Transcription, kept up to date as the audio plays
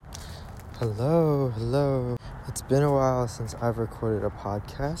Hello. It's been a while since I've recorded a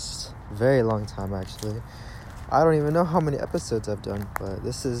podcast. Very long time, actually. I don't even know how many episodes I've done, but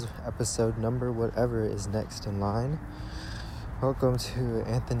this is episode number whatever is next in line. Welcome to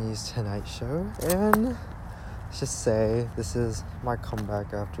Anthony's Tonight Show, and let's just say this is my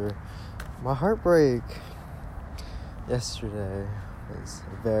comeback after my heartbreak. Yesterday was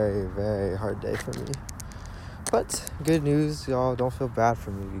a very, very hard day for me. But good news, y'all, don't feel bad for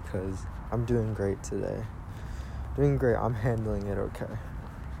me because I'm doing great today. Doing great. I'm handling it okay.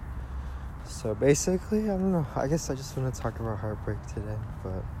 So basically, I don't know. I guess I just want to talk about heartbreak today.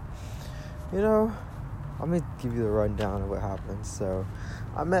 But, let me give you the rundown of what happened. So,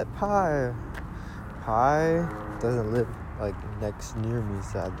 I met Pi. Pi doesn't live, near me,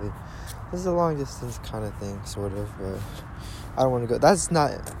 sadly. This is a long distance kind of thing, sort of. But I don't want to go. That's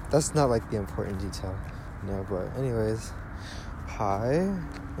not the important detail. No, but anyways, Pi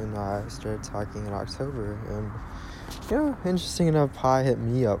and I started talking in October, and interesting enough, Pi hit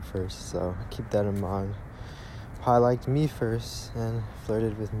me up first, so keep that in mind. Pi liked me first and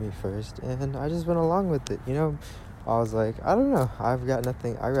flirted with me first, and I just went along with it. I was like, I don't know, I've got no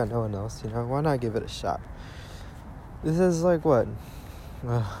one else. Why not give it a shot? This is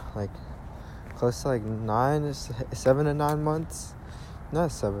close to 7 to 9 months. Not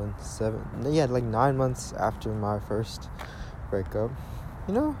 7. Yeah, 9 months after my first breakup,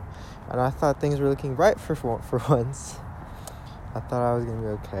 and I thought things were looking bright for once. I thought I was gonna be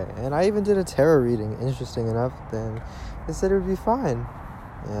okay, and I even did a tarot reading. Interesting enough, then they said it would be fine,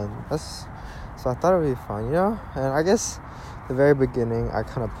 and so I thought it would be fine, And I guess the very beginning, I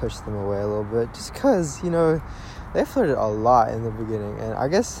kind of pushed them away a little bit, just because they flirted a lot in the beginning, and I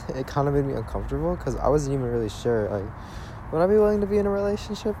guess it kind of made me uncomfortable because I wasn't even really sure, would I be willing to be in a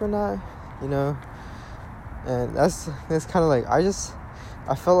relationship or not? And that's kind of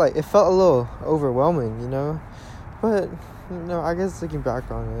I felt like it felt a little overwhelming, But, I guess looking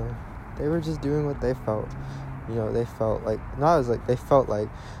back on it, they were just doing what they felt. They felt they felt like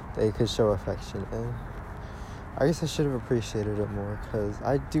they could show affection. And I guess I should have appreciated it more because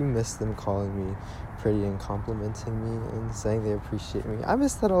I do miss them calling me pretty and complimenting me and saying they appreciate me. I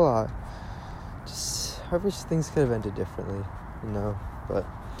miss that a lot. I wish things could have ended differently, but,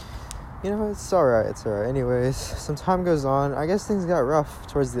 it's alright. Anyways, some time goes on. I guess things got rough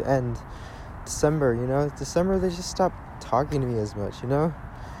towards the end. December, they just stopped talking to me as much,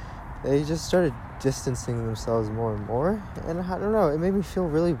 They just started distancing themselves more and more, and I don't know, it made me feel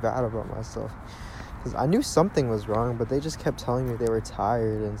really bad about myself, because I knew something was wrong, but they just kept telling me they were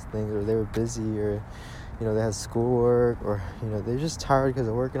tired and things, or they were busy, or they had schoolwork, or, they're just tired because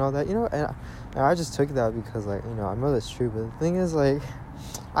of work and all that, and I just took that because, I know that's true, but the thing is,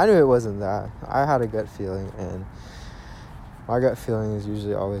 I knew it wasn't that. I had a gut feeling, and my gut feeling is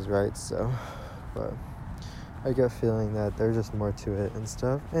usually always right, but I get feeling that there's just more to it and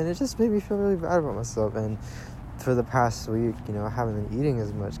stuff, and it just made me feel really bad about myself, and for the past week, I haven't been eating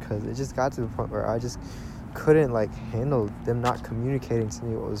as much, because it just got to the point where I just couldn't, handle them not communicating to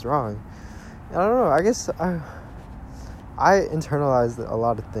me what was wrong. I don't know, I guess I internalized a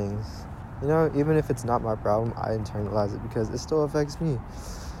lot of things, even if it's not my problem, I internalize it because it still affects me.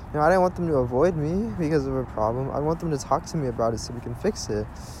 I didn't want them to avoid me because of a problem. I want them to talk to me about it so we can fix it.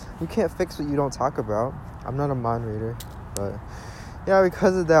 You can't fix what you don't talk about. I'm not a mind reader, but yeah,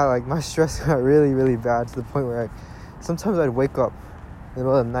 because of that, my stress got really, really bad to the point where sometimes I'd wake up in the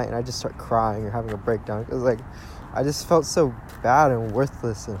middle of the night and I'd just start crying or having a breakdown because I just felt so bad and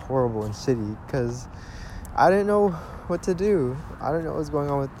worthless and horrible and shitty because I didn't know what to do. I didn't know what was going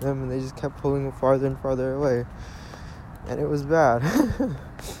on with them, and they just kept pulling me farther and farther away, and it was bad.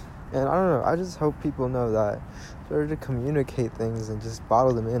 And I don't know, I just hope people know that it's better to communicate things and just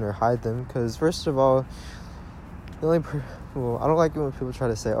bottle them in or hide them, because first of all, I don't like it when people try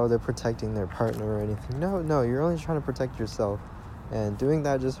to say, oh, they're protecting their partner or anything. No, you're only trying to protect yourself, and doing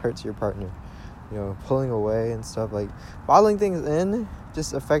that just hurts your partner. Pulling away and stuff, bottling things in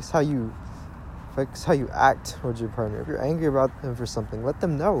just affects how you act towards your partner. If you're angry about them for something, let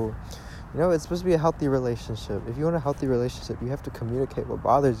them know. It's supposed to be a healthy relationship. If you want a healthy relationship, you have to communicate what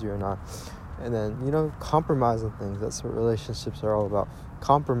bothers you or not. And then, compromise on things. That's what relationships are all about.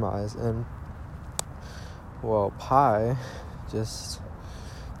 Compromise. And, Pi just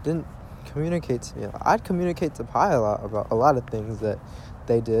didn't communicate to me. I'd communicate to Pi a lot about a lot of things that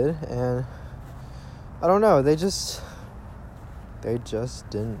they did. And I don't know. They just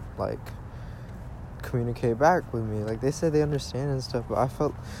didn't, communicate back with me. They said they understand and stuff, but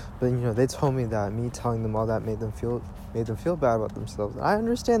they told me that me telling them all that made them feel bad about themselves. And I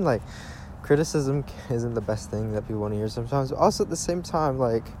understand criticism isn't the best thing that people want to hear sometimes, but also at the same time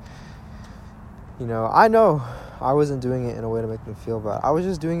I know I wasn't doing it in a way to make them feel bad. I was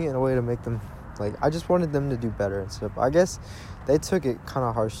just doing it in a way to make them, like, I just wanted them to do better and stuff. I guess they took it kind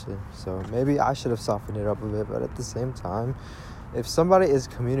of harshly, so maybe I should have softened it up a bit. But at the same time, if somebody is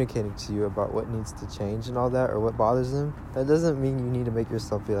communicating to you about what needs to change and all that, or what bothers them, that doesn't mean you need to make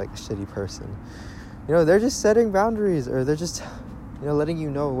yourself be like a shitty person. They're just setting boundaries, or they're just, letting you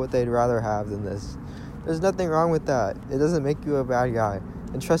know what they'd rather have than this. There's nothing wrong with that. It doesn't make you a bad guy.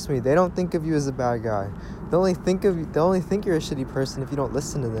 And trust me, they don't think of you as a bad guy. They only think you're a shitty person if you don't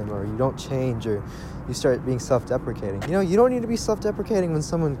listen to them, or you don't change, or you start being self-deprecating. You don't need to be self-deprecating when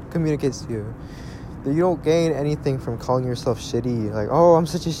someone communicates to you. You don't gain anything from calling yourself shitty. Like, oh, I'm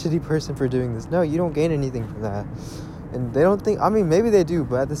such a shitty person for doing this. No, you don't gain anything from that. And they don't think, maybe they do,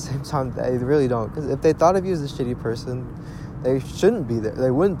 but at the same time, they really don't. Because if they thought of you as a shitty person, they shouldn't be there.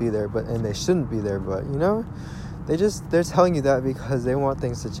 They wouldn't be there, and they shouldn't be there. But, they're telling you that because they want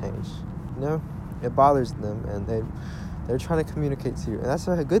things to change. It bothers them, and they're trying to communicate to you. And that's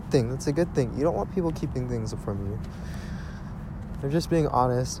a good thing. That's a good thing. You don't want people keeping things from you. They're just being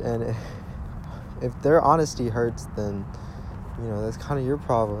honest, and if their honesty hurts, then, that's kind of your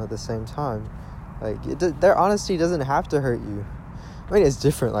problem at the same time. Like, their honesty doesn't have to hurt you. It's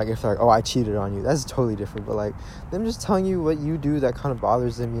different, like, if they're like, oh, I cheated on you. That's totally different. But, like, them just telling you what you do that kind of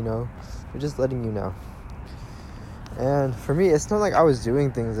bothers them, they're just letting you know. And for me, it's not like I was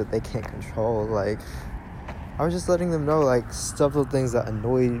doing things that they can't control. Like, I was just letting them know, like, subtle things that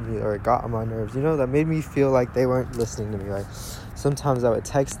annoyed me or got on my nerves, that made me feel like they weren't listening to me. Like, sometimes I would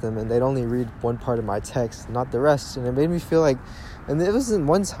text them and they'd only read one part of my text, not the rest. And it made me feel like, and it wasn't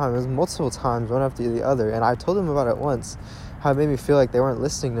one time, it was multiple times, one after the other. And I told them about it once, how it made me feel like they weren't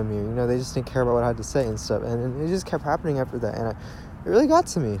listening to me. They just didn't care about what I had to say and stuff. And it just kept happening after that. And it really got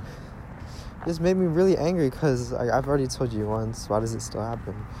to me. It just made me really angry because I've already told you once. Why does it still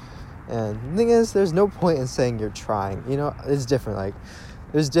happen? And the thing is, there's no point in saying you're trying. It's different. Like,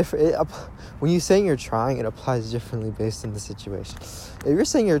 there's different. When you're saying you're trying, it applies differently based on the situation. If you're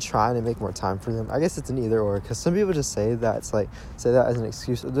saying you're trying to make more time for them, I guess it's an either or. Because some people just say that. It's like, say that as an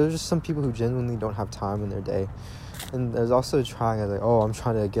excuse. There's just some people who genuinely don't have time in their day. And there's also trying as like, oh, I'm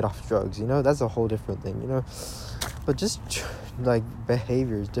trying to get off drugs. That's a whole different thing. But just like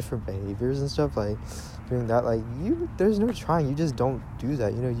different behaviors and stuff, like doing that, like there's no trying. You just don't do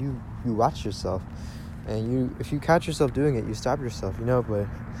that. You watch yourself, and if you catch yourself doing it, you stop yourself. But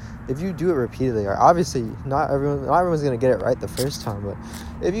if you do it repeatedly, or obviously not everyone's gonna get it right the first time, but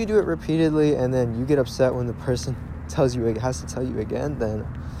if you do it repeatedly and then you get upset when the person has to tell you again, then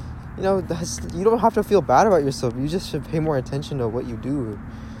you don't have to feel bad about yourself. You just should pay more attention to what you do.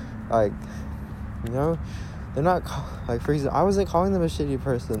 Like, they're not, like, for example, I wasn't calling them a shitty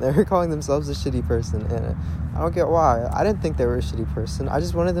person. They were calling themselves a shitty person, and I don't get why. I didn't think they were a shitty person. I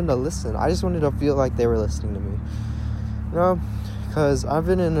just wanted them to listen. I just wanted to feel like they were listening to me. Because I've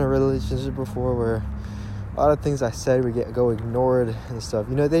been in a relationship before where a lot of things I said would go ignored and stuff.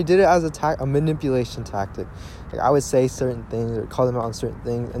 They did it as a manipulation tactic. Like, I would say certain things or call them out on certain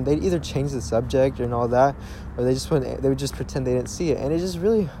things, and they'd either change the subject and all that, or they would just pretend they didn't see it. And it just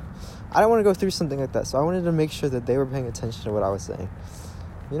really, I don't want to go through something like that. So I wanted to make sure that they were paying attention to what I was saying.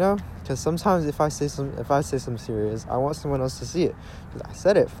 Because sometimes if I say something serious, I want someone else to see it. Because I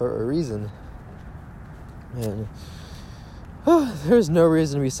said it for a reason. And there's no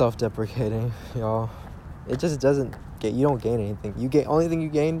reason to be self-deprecating, y'all. It just doesn't you don't gain anything. Only thing you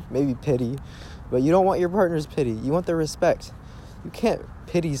gain, maybe pity. But you don't want your partner's pity. You want their respect. You can't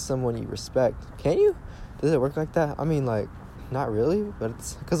pity someone you respect. Can you? Does it work like that? Like, not really. But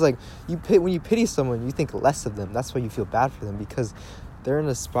it's because, like, when you pity someone, you think less of them. That's why you feel bad for them, because they're in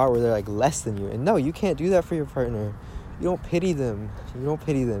a spot where they're, like, less than you. And no, you can't do that for your partner. You don't pity them.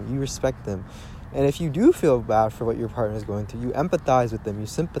 You respect them. And if you do feel bad for what your partner is going through, you empathize with them. You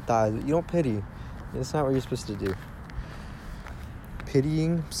sympathize. You don't pity. It's not what you're supposed to do.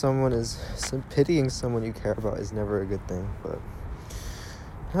 Pitying someone you care about is never a good thing. But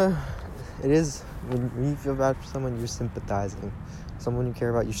it is when you feel bad for someone, you're sympathizing. Someone you care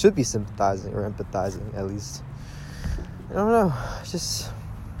about, you should be sympathizing or empathizing, at least. I don't know.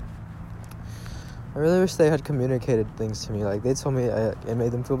 I really wish they had communicated things to me. Like, they told me it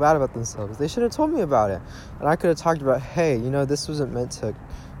made them feel bad about themselves. They should have told me about it. And I could have talked about, hey, this wasn't meant to,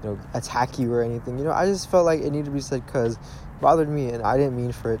 attack you or anything. I just felt like it needed to be said because it bothered me, and I didn't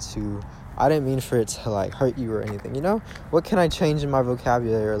mean for it to, like, hurt you or anything. What can I change in my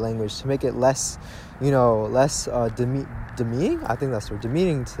vocabulary or language to make it less, less demeaning? I think that's the word,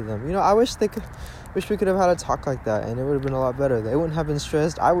 demeaning to them. I wish we could have had a talk like that, and it would have been a lot better. They wouldn't have been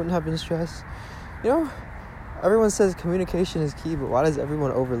stressed. I wouldn't have been stressed. Everyone says communication is key, but why does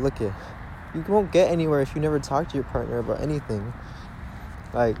everyone overlook it? You won't get anywhere if you never talk to your partner about anything.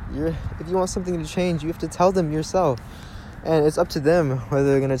 Like, if you want something to change, you have to tell them yourself. And it's up to them whether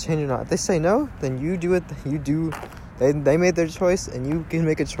they're going to change or not. If they say no, then you do it. They made their choice, and you can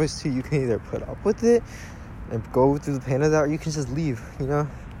make a choice too. You can either put up with it and go through the pain of that, or you can just leave, you know?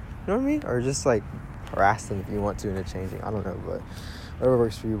 You know what I mean? Or just, like, harass them if you want to and it's changing. I don't know, but whatever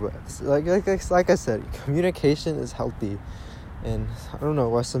works for you. But like I said, communication is healthy. And I don't know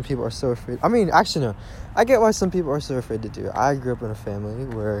why some people are so afraid. I mean, actually, no. I get why some people are so afraid to do it. I grew up in a family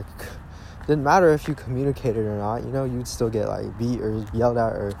where it didn't matter if you communicated or not. You know, you'd still get, like, beat or yelled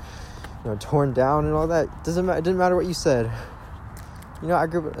at or, you know, torn down and all that. It didn't matter what you said. You know, I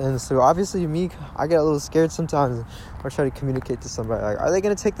grew up, and so obviously I get a little scared sometimes or try to communicate to somebody. Like, are they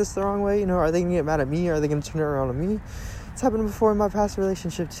going to take this the wrong way? You know, are they going to get mad at me? Are they going to turn it around on me? It's happened before in my past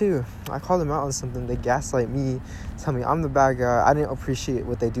relationship too. I call them out on something. They gaslight me, tell me I'm the bad guy. I didn't appreciate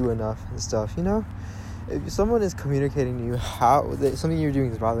what they do enough and stuff, you know? If someone is communicating to you something you're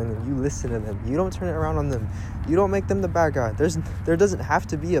doing is bothering them, you listen to them. You don't turn it around on them. You don't make them the bad guy. There doesn't have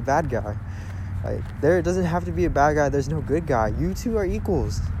to be a bad guy. Like, there doesn't have to be a bad guy. There's no good guy. You two are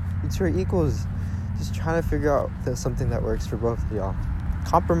equals. Just trying to figure out something that works for both of y'all.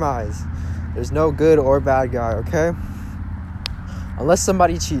 Compromise. There's no good or bad guy, okay? Unless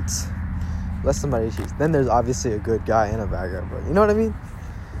somebody cheats. Then there's obviously a good guy and a bad guy. But you know what I mean?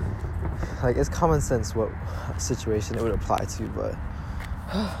 Like, it's common sense what situation it would apply to. But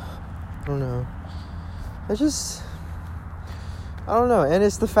I don't know. I don't know. And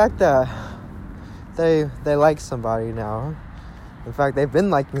it's the fact that they like somebody now. In fact, they've been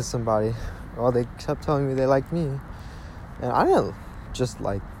liking somebody. Well, they kept telling me they liked me. And I didn't just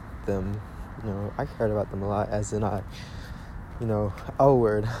like them. You know, I cared about them a lot, as in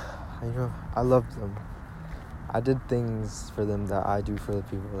L-word. I loved them. I did things for them that I do for the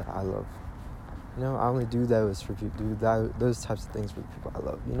people that I love. You know, I only do those for people, those types of things for the people I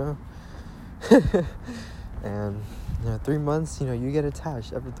love, you know? And, 3 months, you get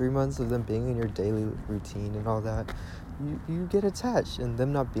attached. After 3 months of them being in your daily routine and all that, you get attached, and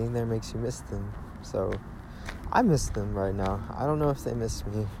them not being there makes you miss them. So, I miss them right now. I don't know if they miss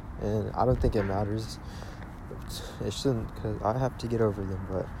me, and I don't think it matters. It shouldn't, because I have to get over them,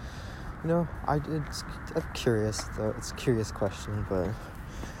 but, I'm curious, though. It's a curious question, but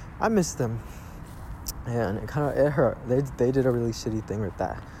I miss them, and it hurt. They did a really shitty thing with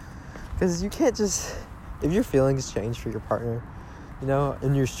that, because you can't just, if your feelings change for your partner,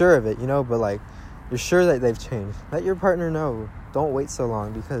 and you're sure of it, but, you're sure that they've changed, let your partner know. Don't wait so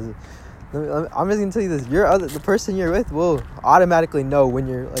long, because I'm just gonna tell you this: the person you're with will automatically know when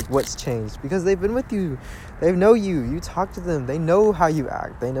you're what's changed, because they've been with you, they know you. You talk to them, they know how you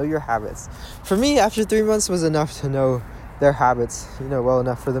act, they know your habits. For me, after 3 months was enough to know their habits, well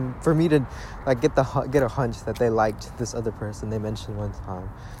enough for me to get a hunch that they liked this other person they mentioned one time.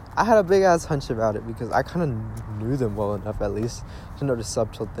 I had a big ass hunch about it because I kind of knew them well enough, at least, to notice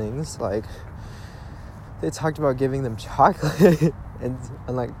subtle things. They talked about giving them chocolate and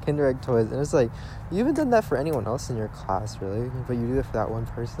Kinder Egg toys, and it's you haven't done that for anyone else in your class, really, but you do it for that one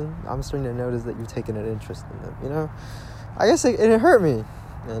person. I'm starting to notice that you've taken an interest in them, I guess it hurt me.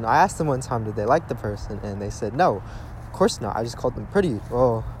 And I asked them one time, did they like the person, and they said no, of course not, I just called them pretty.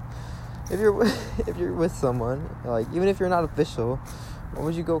 Well, if you're with someone, even if you're not official, why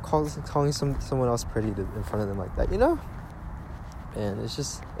would you go calling someone else pretty in front of them like that, And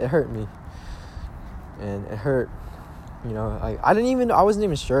it hurt me. And it hurt, I wasn't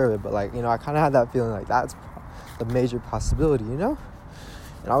even sure of it, but I kind of had that feeling that's the major possibility, And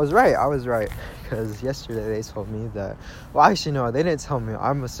I was right, because yesterday they told me that, well, actually, no, they didn't tell me.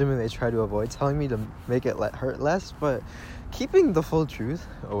 I'm assuming they tried to avoid telling me to make it hurt less, but keeping the full truth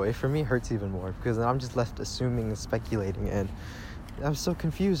away from me hurts even more, because then I'm just left assuming and speculating, and I'm so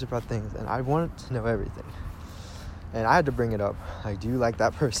confused about things, and I wanted to know everything. And I had to bring it up. Do you like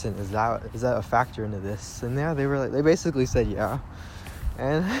that person? Is that a factor into this? And yeah, they basically said yeah.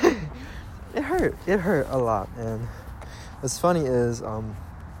 And it hurt a lot. And what's funny is,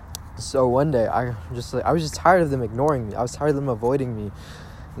 so one day I was just tired of them ignoring me. I was tired of them avoiding me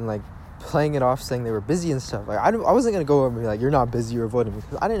and playing it off, saying they were busy and stuff. I wasn't gonna go over and be you're not busy, you're avoiding me,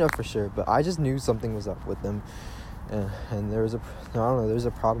 because I didn't know for sure, but I just knew something was up with them. And there was there's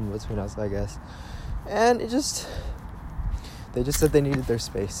a problem between us, I guess. And they just said they needed their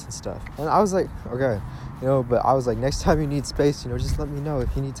space and stuff. And I was okay, but I was next time you need space, just let me know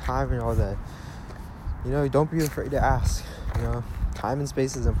if you need time and all that. Don't be afraid to ask. Time and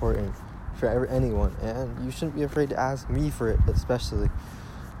space is important for anyone, and you shouldn't be afraid to ask me for it, especially.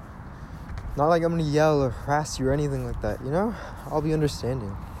 Not I'm gonna yell or harass you or anything like that, I'll be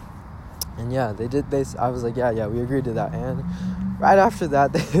understanding. And yeah, I was like, yeah, we agreed to that. And right after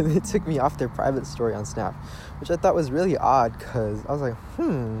that, they took me off their private story on Snap, which I thought was really odd, because I was like,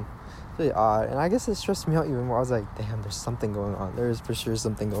 really odd. And I guess it stressed me out even more. I was like, damn, there's something going on. There is for sure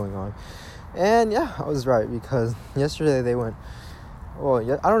something going on. And yeah, I was right, because yesterday they went, well,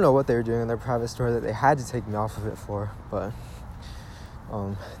 yeah, I don't know what they were doing in their private story that they had to take me off of it for, but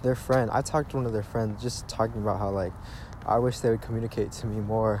their friend, I talked to one of their friends just talking about how, like, I wish they would communicate to me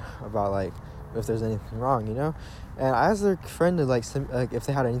more about, like, if there's anything wrong, you know? And I asked their friend to, like, if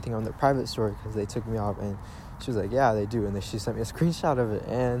they had anything on their private story, because they took me off, and she was like, yeah, they do. And then she sent me a screenshot of it,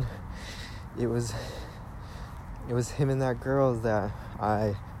 and it was him and that girl that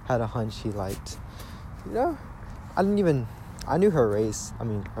I had a hunch he liked, you know? I knew her race,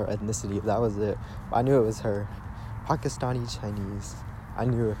 her ethnicity, that was it. But I knew it was her. Pakistani Chinese. I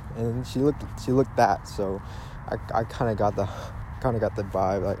knew her, and she looked that, so I kind of got the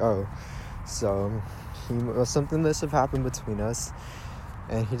vibe, like, oh, so something must have happened between us,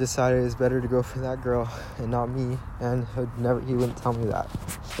 and he decided it's better to go for that girl and not me, and he wouldn't tell me that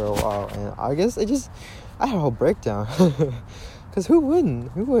for a while. And I guess I had a whole breakdown. Because who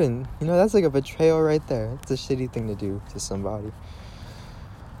wouldn't? You know, that's like a betrayal right there. It's a shitty thing to do to somebody.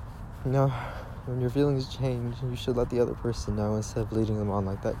 You know, when your feelings change, you should let the other person know instead of leading them on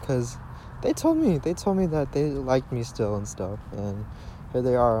like that. Because they told me that they liked me still and stuff. And here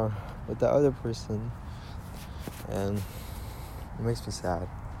they are with the other person. And it makes me sad.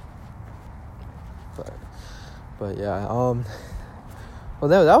 But yeah, well,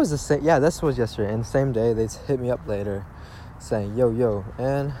 that was the same. Yeah, this was yesterday. And the same day, they hit me up later, saying yo,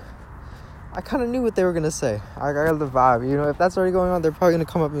 and I kind of knew what they were gonna say. I got the vibe, you know, if that's already going on, they're probably gonna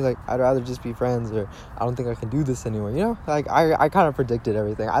come up and be like, I'd rather just be friends, or I don't think I can do this anymore, you know? Like, I kind of predicted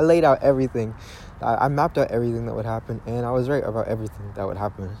everything. I laid out everything. I mapped out everything that would happen, and I was right about everything that would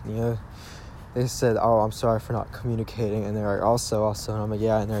happen, you know? They said, oh, I'm sorry for not communicating, and they're like, also, and I'm like,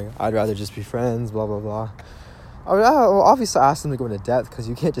 yeah, and they're like, I'd rather just be friends, blah, blah, blah. Well, obviously I asked them to go into depth, because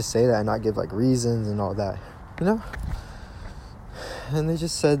you can't just say that and not give, like, reasons and all that, you know? And they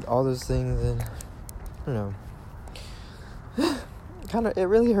just said all those things, and I don't know. It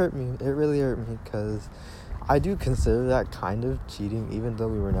really hurt me. Because I do consider that kind of cheating, even though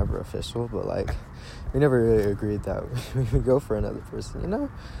we were never official. But, like, we never really agreed that we would go for another person, you know?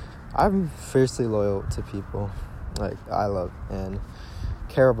 I'm fiercely loyal to people, like, I love and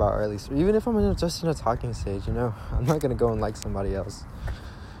care about, or at least, even if I'm just in a talking stage, you know? I'm not going to go and like somebody else.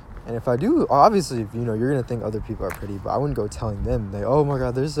 And if I do, obviously, you know, you're going to think other people are pretty, but I wouldn't go telling them, like, oh my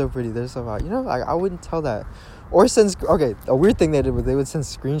God, they're so pretty, they're so hot. You know, like, I wouldn't tell that. Or a weird thing they did was they would send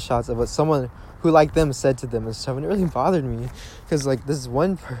screenshots of what someone who liked them said to them and stuff, and it really bothered me. Because, like, this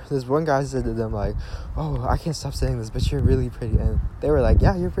one guy said to them, like, oh, I can't stop saying this, but you're really pretty. And they were like,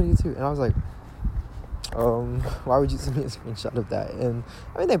 yeah, you're pretty too. And I was like, why would you send me a screenshot of that? And,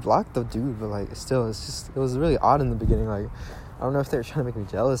 I mean, they blocked the dude, but, like, still, it was really odd in the beginning, like, I don't know if they were trying to make me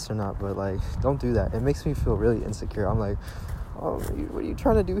jealous or not, but, like, don't do that. It makes me feel really insecure. I'm like, oh, what are you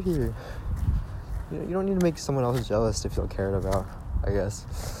trying to do here? You don't need to make someone else jealous to feel cared about, I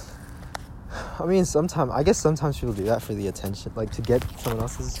guess. I mean, sometimes people do that for the attention, like, to get someone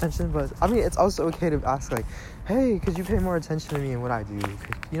else's attention, but, I mean, it's also okay to ask, like, hey, could you pay more attention to me and what I do?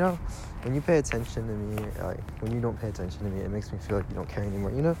 You know, when you pay attention to me, like, when you don't pay attention to me, it makes me feel like you don't care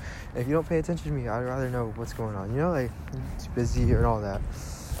anymore, you know? If you don't pay attention to me, I'd rather know what's going on, you know? Like, it's busy and all that.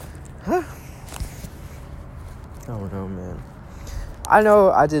 I don't know, man.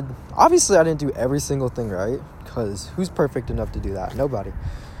 Obviously I didn't do every single thing right, because who's perfect enough to do that? Nobody.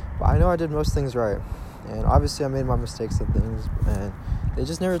 But I know I did most things right, and obviously I made my mistakes and things, and they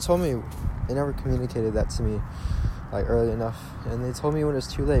just never told me, they never communicated that to me, like, early enough, and they told me when it was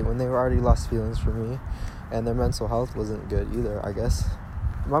too late, when they were already lost feelings for me, and their mental health wasn't good either, I guess.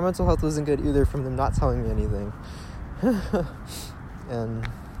 My mental health wasn't good either from them not telling me anything. And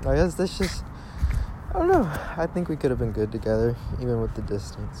I guess that's just, I don't know, I think we could have been good together, even with the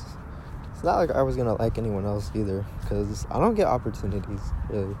distance. It's not like I was gonna like anyone else either, because I don't get opportunities,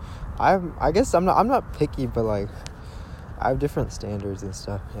 really. I guess I'm not picky, but, like, I have different standards and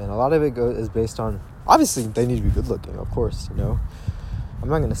stuff, and a lot of it is based on, obviously they need to be good looking, of course, you know. I'm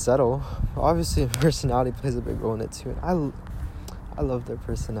not gonna settle. Obviously personality plays a big role in it too, and I love their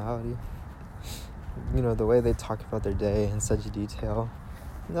personality. You know, the way they talk about their day in such detail.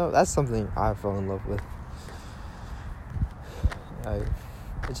 No, that's something I fell in love with.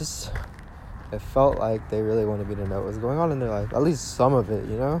 It felt like they really wanted me to know what was going on in their life, at least some of it,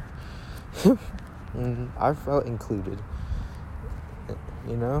 you know. And I felt included,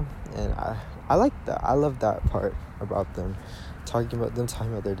 you know, and I like that. I love that part about them, talking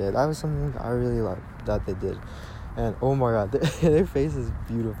about their day. That was something I really liked that they did. And oh my god, their face is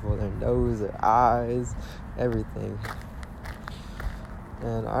beautiful. Their nose, their eyes, everything.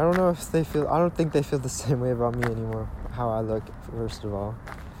 And I don't know if they feel, I don't think they feel the same way about me anymore. How I look, first of all.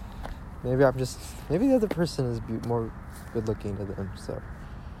 Maybe the other person is more good looking to them, so,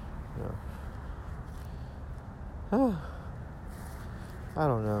 I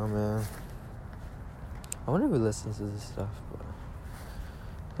don't know, man. I wonder who listens to this stuff,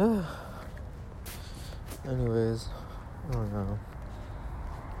 but, anyways, I don't know.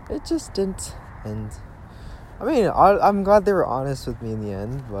 It just didn't end. I mean, I'm glad they were honest with me in the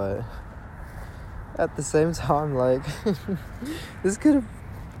end, but at the same time, like, this could have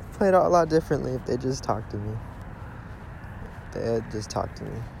played out a lot differently if they just talked to me. They had just talked to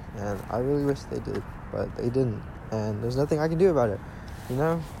me, and I really wish they did, but they didn't, and there's nothing I can do about it,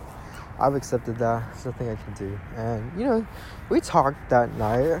 I've accepted that. There's nothing I can do, and, we talked that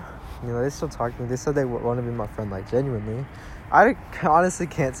night. They still talk to me. They said they want to be my friend, like, genuinely. I honestly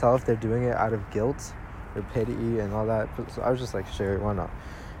can't tell if they're doing it out of guilt or pity and all that. So I was just like, sure, why not?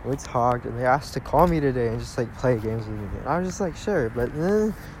 And we talked, and they asked to call me today and just, like, play games with me. And I was just like, sure. But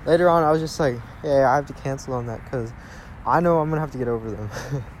then later on, I was just like, yeah, I have to cancel on that because I know I'm going to have to get over them.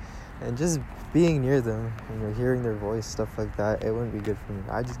 And just being near them, hearing their voice, stuff like that, it wouldn't be good for me.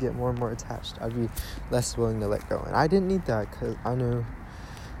 I'd just get more and more attached. I'd be less willing to let go. And I didn't need that because I knew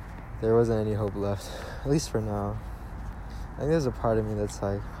there wasn't any hope left, at least for now. I think there's a part of me that's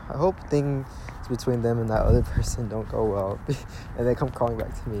like, I hope things between them and that other person don't go well, and they come crawling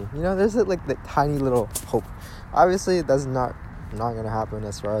back to me. There's like that tiny little hope. Obviously, that's not gonna happen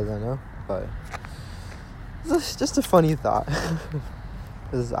as far as I know, but it's just a funny thought.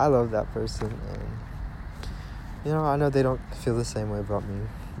 Because I love that person, and I know they don't feel the same way about me,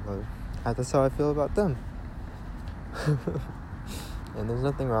 but that's how I feel about them. And there's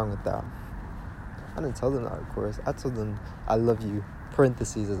nothing wrong with that. I didn't tell them that, of course. I told them I love you,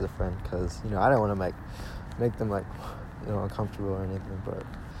 parentheses, as a friend, because, I don't want to make them, like, uncomfortable or anything, but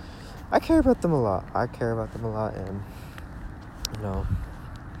I care about them a lot. And,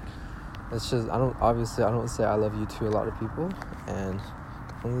 it's just, I don't say I love you to a lot of people, and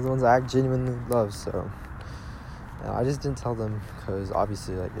only the ones I genuinely love, so, I just didn't tell them, because,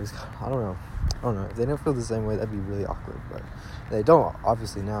 obviously, like, I don't know, if they don't feel the same way, that'd be really awkward, but they don't,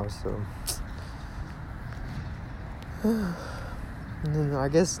 obviously, now, so. And then I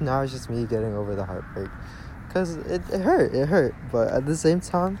guess now it's just me getting over the heartbreak, because it hurt, but at the same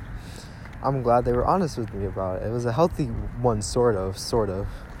time, I'm glad they were honest with me about it. It was a healthy one, sort of,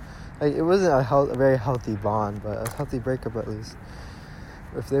 like, it wasn't a very healthy bond, but a healthy breakup at least.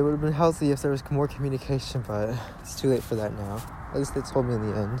 If they would have been healthy, if there was more communication, but it's too late for that now. At least they told me in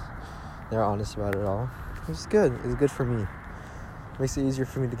the end. They're honest about it all. It was good. It was good for me. It makes it easier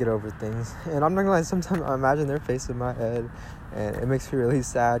for me to get over things. And I'm not gonna lie, sometimes I imagine their face in my head, and it makes me really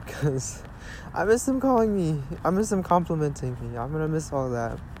sad, because I miss them calling me. I miss them complimenting me. I'm gonna miss all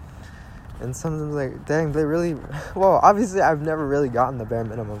that. And sometimes, like, dang, they really, well, obviously I've never really gotten the bare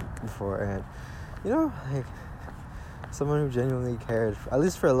minimum before, and, like, someone who genuinely cared, at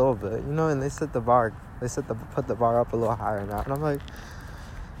least for a little bit, and they put the bar up a little higher now, and I'm like,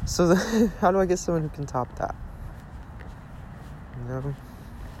 so how do I get someone who can top that?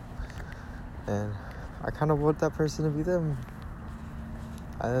 And I kind of want that person to be them.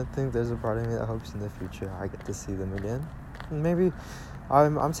 I don't think there's a part of me that hopes in the future I get to see them again. And maybe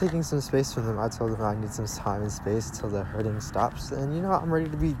I'm taking some space from them. I told them I need some time and space till the hurting stops, and I'm ready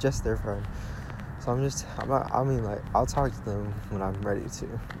to be just their friend. So I'll talk to them when I'm ready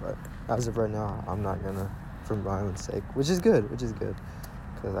to, but as of right now, I'm not gonna, for my own sake, which is good,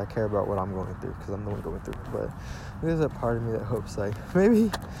 because I care about what I'm going through, because I'm the one going through it. But there's a part of me that hopes, like, maybe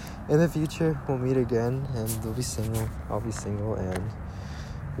in the future we'll meet again, and they'll be single, I'll be single, and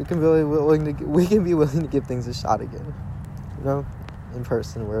we can be willing to give things a shot again, in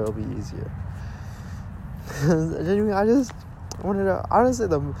person, where it'll be easier. Genuinely, I just wanted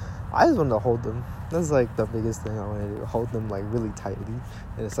to hold them. That's, like, the biggest thing I want to do, hold them, like, really tightly,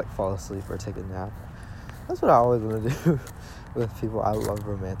 and just, like, fall asleep or take a nap. That's what I always want to do with people I love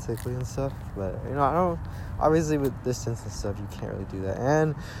romantically and stuff, but, I don't, obviously with distance and stuff, you can't really do that,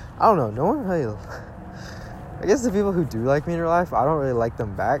 and, I don't know, no one really, I guess the people who do like me in real life, I don't really like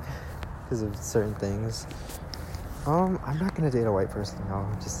them back, because of certain things. I'm not gonna date a white person, no,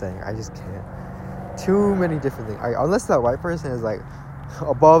 I'm just saying, I just can't. Too many different things, unless that white person is, like,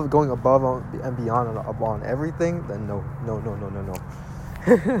 going above and beyond on everything, then no.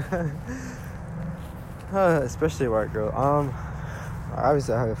 Especially a white girl.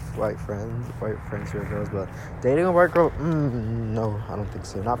 Obviously, I have white friends who are girls, but dating a white girl, no, I don't think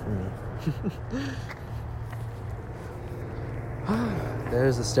so. Not for me.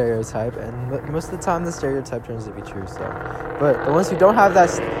 There's a stereotype, and most of the time, the stereotype turns to be true. So, but the ones who don't have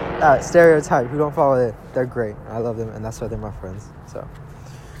that stereotype, who don't follow it, they're great. I love them, and that's why they're my friends. So,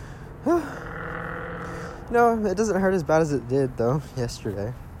 no, it doesn't hurt as bad as it did though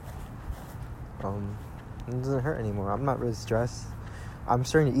yesterday. It doesn't hurt anymore. I'm not really stressed. I'm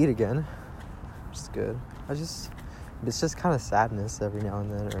starting to eat again, which is good. It's just kind of sadness every now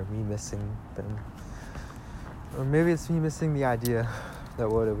and then, or me missing them. Or maybe it's me missing the idea that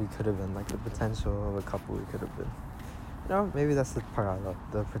what we could have been, like the potential of a couple we could have been. Maybe that's the part I love,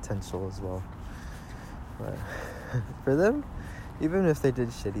 the potential as well. But for them, even if they did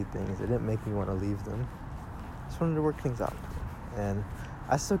shitty things, it didn't make me want to leave them. I just wanted to work things out. And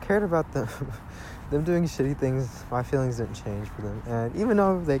I still cared about them. Them doing shitty things, my feelings didn't change for them. And even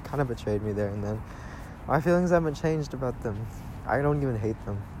though they kind of betrayed me there and then, my feelings haven't changed about them. I don't even hate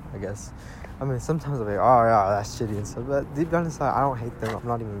them, I guess. I mean, sometimes I'll be like, oh yeah, that's shitty and stuff. But deep down inside, I don't hate them. I'm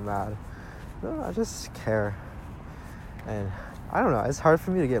not even mad. No, I just care. And I don't know. It's hard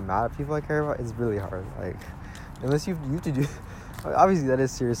for me to get mad at people I care about. It's really hard. Like, unless you have to do... Obviously, that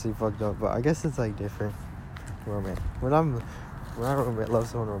is seriously fucked up. But I guess it's like different. When I love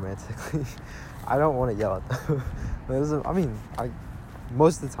someone romantically, I don't want to yell at them.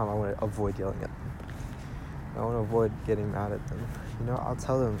 Most of the time I want to avoid yelling at them. I want to avoid getting mad at them. I'll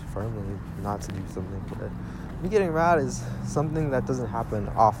tell them firmly not to do something, but me getting mad is something that doesn't happen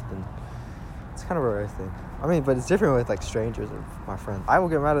often. It's kind of a rare thing. But it's different with like strangers or my friends. I will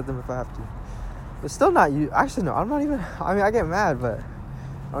get mad at them if I have to. But still not you. Actually, no, I'm not even. I get mad, but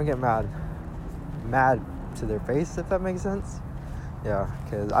I don't get mad to their face, if that makes sense. Yeah,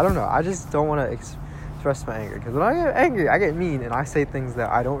 because I don't know. I just don't want to express my anger. Because when I get angry, I get mean and I say things that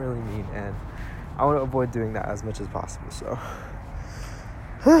I don't really mean. And I want to avoid doing that as much as possible. So,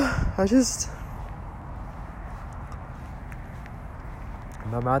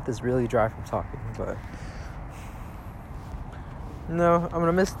 my mouth is really dry from talking, but no, I'm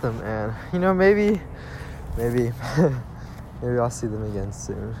gonna miss them, and maybe I'll see them again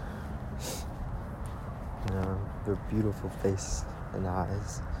soon. Their beautiful face and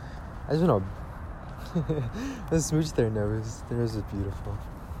eyes. I just want to smooch their nose. Their nose is beautiful.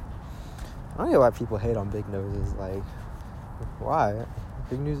 I don't know why people hate on big noses. Like, why?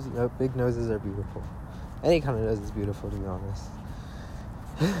 Big noses are beautiful. Any kind of nose is beautiful, to be honest.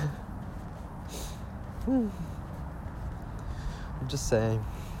 I'm just saying,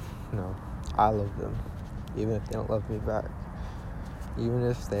 I love them. Even if they don't love me back. Even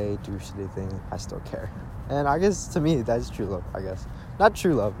if they do shitty things, I still care. And I guess, to me, that's true love, I guess. Not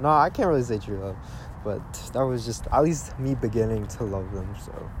true love. No, I can't really say true love. But that was just, at least me beginning to love them,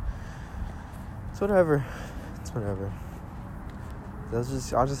 so. It's whatever.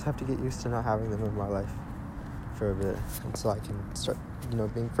 I'll just have to get used to not having them in my life for a bit. Until I can start,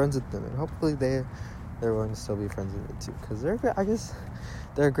 being friends with them. And hopefully they're willing to still be friends with me, too. Because I guess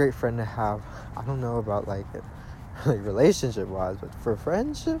they're a great friend to have. I don't know about, like relationship-wise, but for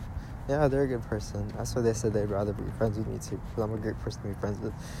friendship, yeah, they're a good person. That's why they said they'd rather be friends with me too, because I'm a great person to be friends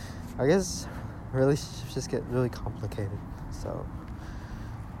with. I guess relationships just get really complicated, so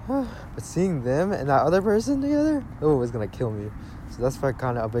but seeing them and that other person together, it was gonna kill me. So that's why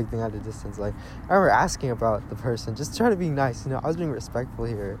kind of a big thing I had to distance. Like, I remember asking about the person, just trying to be nice, I was being respectful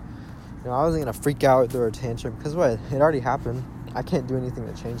here. I wasn't gonna freak out through a tantrum, because what, it already happened. I can't do anything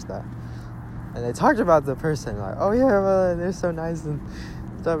to change that. And they talked about the person, like, oh yeah, well, they're so nice and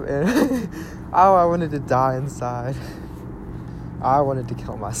stuff. And I wanted to die inside. I wanted to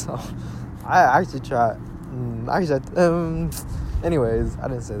kill myself. I actually tried. Anyways, I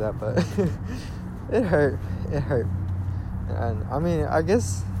didn't say that, but it hurt. And I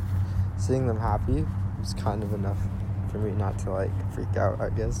guess seeing them happy was kind of enough for me not to like freak out, I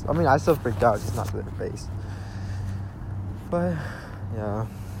guess. I still freaked out, just not to their face. But yeah.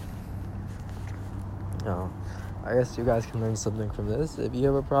 I guess you guys can learn something from this. If you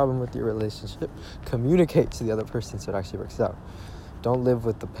have a problem with your relationship, communicate to the other person so it actually works out. Don't live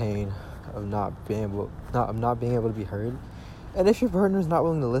with the pain of not being able to be heard. And if your partner's not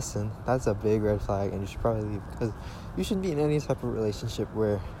willing to listen, that's a big red flag, and you should probably leave, because you shouldn't be in any type of relationship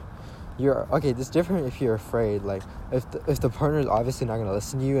where you're okay. It's different if you're afraid. Like, if the partner is obviously not gonna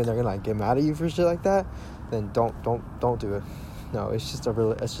listen to you and they're gonna like get mad at you for shit like that, then don't do it. No, it's just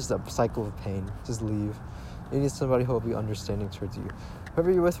a cycle of pain. Just leave. You need somebody who will be understanding towards you.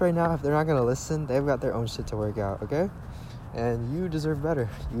 Whoever you're with right now, if they're not going to listen, they've got their own shit to work out, okay? And you deserve better.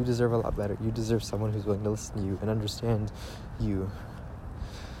 You deserve a lot better. You deserve someone who's willing to listen to you and understand you.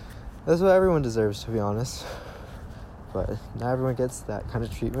 That's what everyone deserves, to be honest. But not everyone gets that kind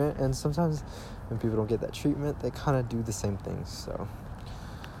of treatment, and sometimes when people don't get that treatment, they kind of do the same things. So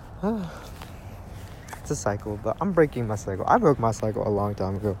it's a cycle, but I'm breaking my cycle. I broke my cycle a long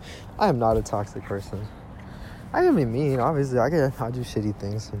time ago. I am not a toxic person. I can be mean, obviously. I do shitty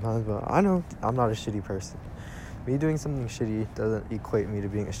things sometimes, but I know I'm not a shitty person. Me doing something shitty doesn't equate me to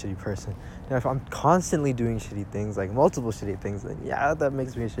being a shitty person. Now, if I'm constantly doing shitty things, like multiple shitty things, then yeah, that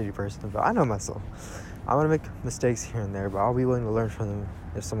makes me a shitty person. But I know myself. I'm going to make mistakes here and there, but I'll be willing to learn from them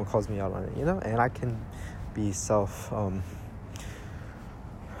if someone calls me out on it, And I can be self-aware,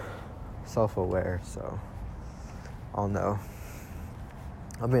 so I'll know.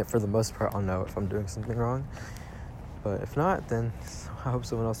 I mean, for the most part, I'll know if I'm doing something wrong. But if not, then I hope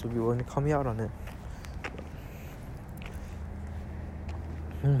someone else will be willing to call me out on it.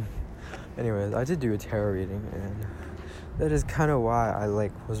 Anyways, I did do a tarot reading, and that is kind of why I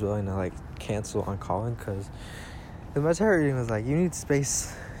was willing to cancel on calling, because my tarot reading was you need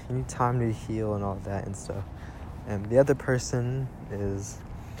space, you need time to heal and all that and stuff. And the other person is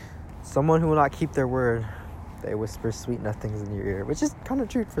someone who will not keep their word. They whisper sweet nothings in your ear, which is kind of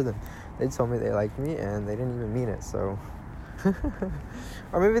true for them. They told me they liked me, and they didn't even mean it, so...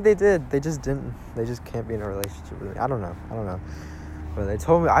 Or maybe they did. They just didn't. They just can't be in a relationship with me. I don't know. But they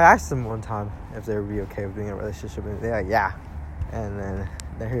told me... I asked them one time if they would be okay with being in a relationship with me. They're like, yeah. And then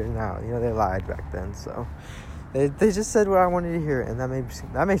they're here now. They lied back then, so... They just said what I wanted to hear, and that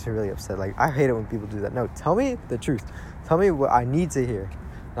makes me really upset. I hate it when people do that. No, tell me the truth. Tell me what I need to hear,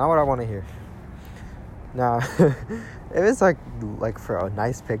 not what I want to hear. Now, if it's for a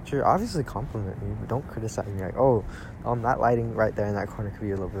nice picture, obviously compliment me, but don't criticize me. That lighting right there in that corner could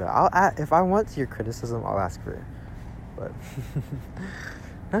be a little bit better. If I want your criticism, I'll ask for it. But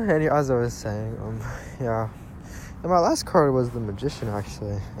as I was saying, yeah. And my last card was the Magician,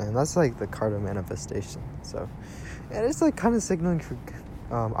 actually, and that's the card of manifestation. So, and it's kind of signaling for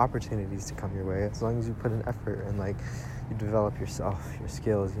opportunities to come your way as long as you put in effort and you develop yourself, your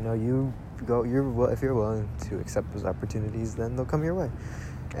skills. If you're willing to accept those opportunities, then they'll come your way.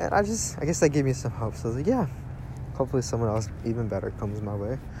 And I guess that gave me some hope. So I was like, yeah, hopefully someone else even better comes my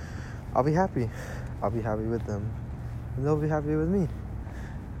way. I'll be happy. I'll be happy with them, and they'll be happy with me.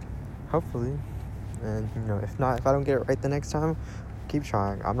 Hopefully. And if I don't get it right the next time, keep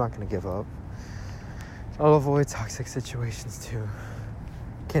trying. I'm not gonna give up. I'll avoid toxic situations too.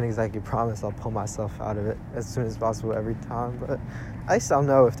 Can't exactly promise I'll pull myself out of it as soon as possible every time, but at least I'll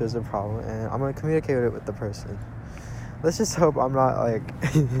know if there's a problem, and I'm gonna communicate it with the person. Let's just hope I'm not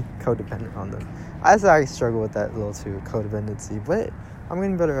codependent on them. I struggle with that little too, codependency, but I'm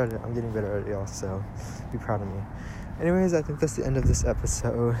getting better at it. I'm getting better at it, y'all, so be proud of me. Anyways, I think that's the end of this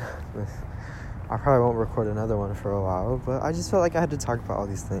episode. I probably won't record another one for a while, but I just felt like I had to talk about all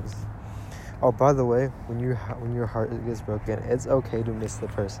these things. Oh, by the way, when your heart gets broken, it's okay to miss the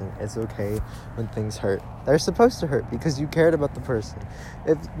person. It's okay when things hurt. They're supposed to hurt because you cared about the person.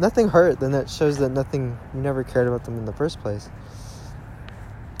 If nothing hurt, then that shows that you never cared about them in the first place.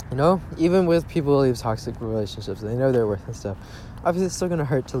 Even with people who leave toxic relationships, they know their worth and stuff. Obviously, it's still going to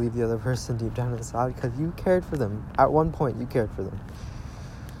hurt to leave the other person deep down inside because you cared for them. At one point, you cared for them.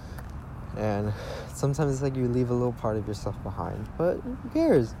 And sometimes it's you leave a little part of yourself behind, but who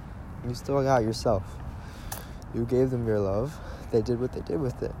cares? You still got yourself. You gave them your love. They did what they did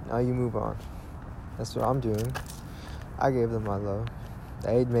with it. Now you move on. That's what I'm doing. I gave them my love.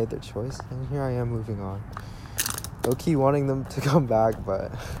 They made their choice, and here I am moving on. Low-key wanting them to come back,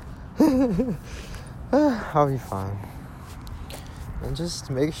 but I'll be fine. And just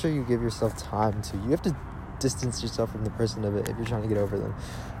make sure you give yourself time to... You have to distance yourself from the person of it if you're trying to get over them.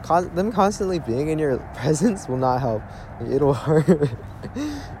 Them constantly being in your presence will not help. It'll hurt.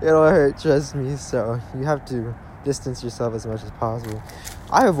 It'll hurt, trust me. So you have to distance yourself as much as possible.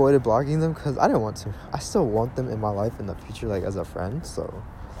 I avoided blocking them because I didn't want to. I still want them in my life in the future, as a friend, so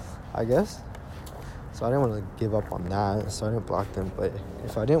I guess. So I didn't want to give up on that, so I didn't block them. But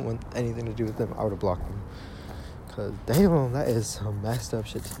if I didn't want anything to do with them, I would have blocked them. Because, damn, that is some messed up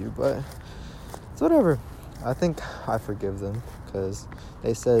shit to do. But it's whatever. I think I forgive them because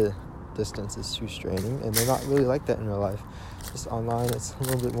they said distance is too straining, and they're not really like that in real life. Just online, it's a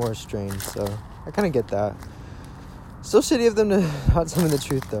little bit more strained, so I kind of get that. Still shitty of them to not tell me the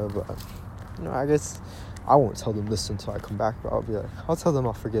truth, though, but, I guess I won't tell them this until I come back, but I'll tell them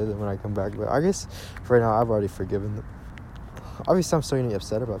I'll forgive them when I come back, but I guess for right now, I've already forgiven them. Obviously, I'm still going to be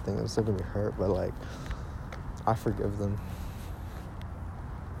upset about things, I'm still going to be hurt, but, I forgive them.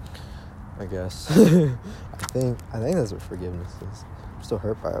 I guess. I think that's what forgiveness is. I'm still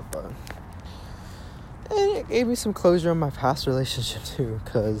hurt by it, but... And it gave me some closure on my past relationship, too,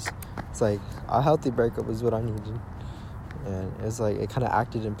 because It's like a healthy breakup is what I needed. And it's like it kind of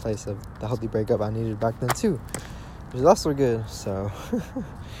acted in place of the healthy breakup I needed back then too, which is also good. So,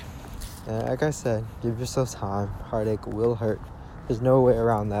 and like I said, give yourself time. Heartache will hurt. There's no way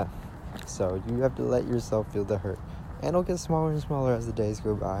around that. So you have to let yourself feel the hurt. And it'll get smaller and smaller as the days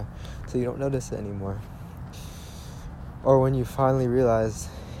go by, so you don't notice it anymore. Or when you finally realize,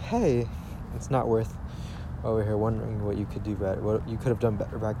 hey, it's not worth over here wondering what you could do better, what you could have done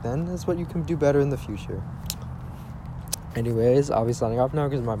better back then. Is what you can do better in the future. Anyways, I'll be signing off now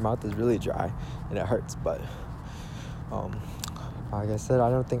because my mouth is really dry and it hurts. But like I said, I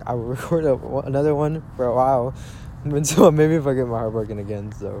don't think I will record another one for a while until maybe if I get my heart broken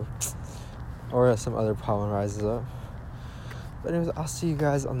again. So, or some other problem rises up. But anyways, I'll see you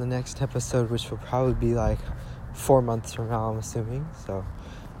guys on the next episode, which will probably be like 4 months from now, I'm assuming. So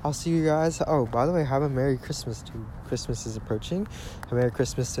I'll see you guys. Oh, by the way, have a Merry Christmas too. Christmas is approaching. A Merry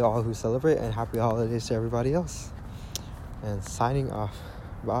Christmas to all who celebrate, and Happy Holidays to everybody else. And signing off.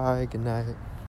 Bye. Good night.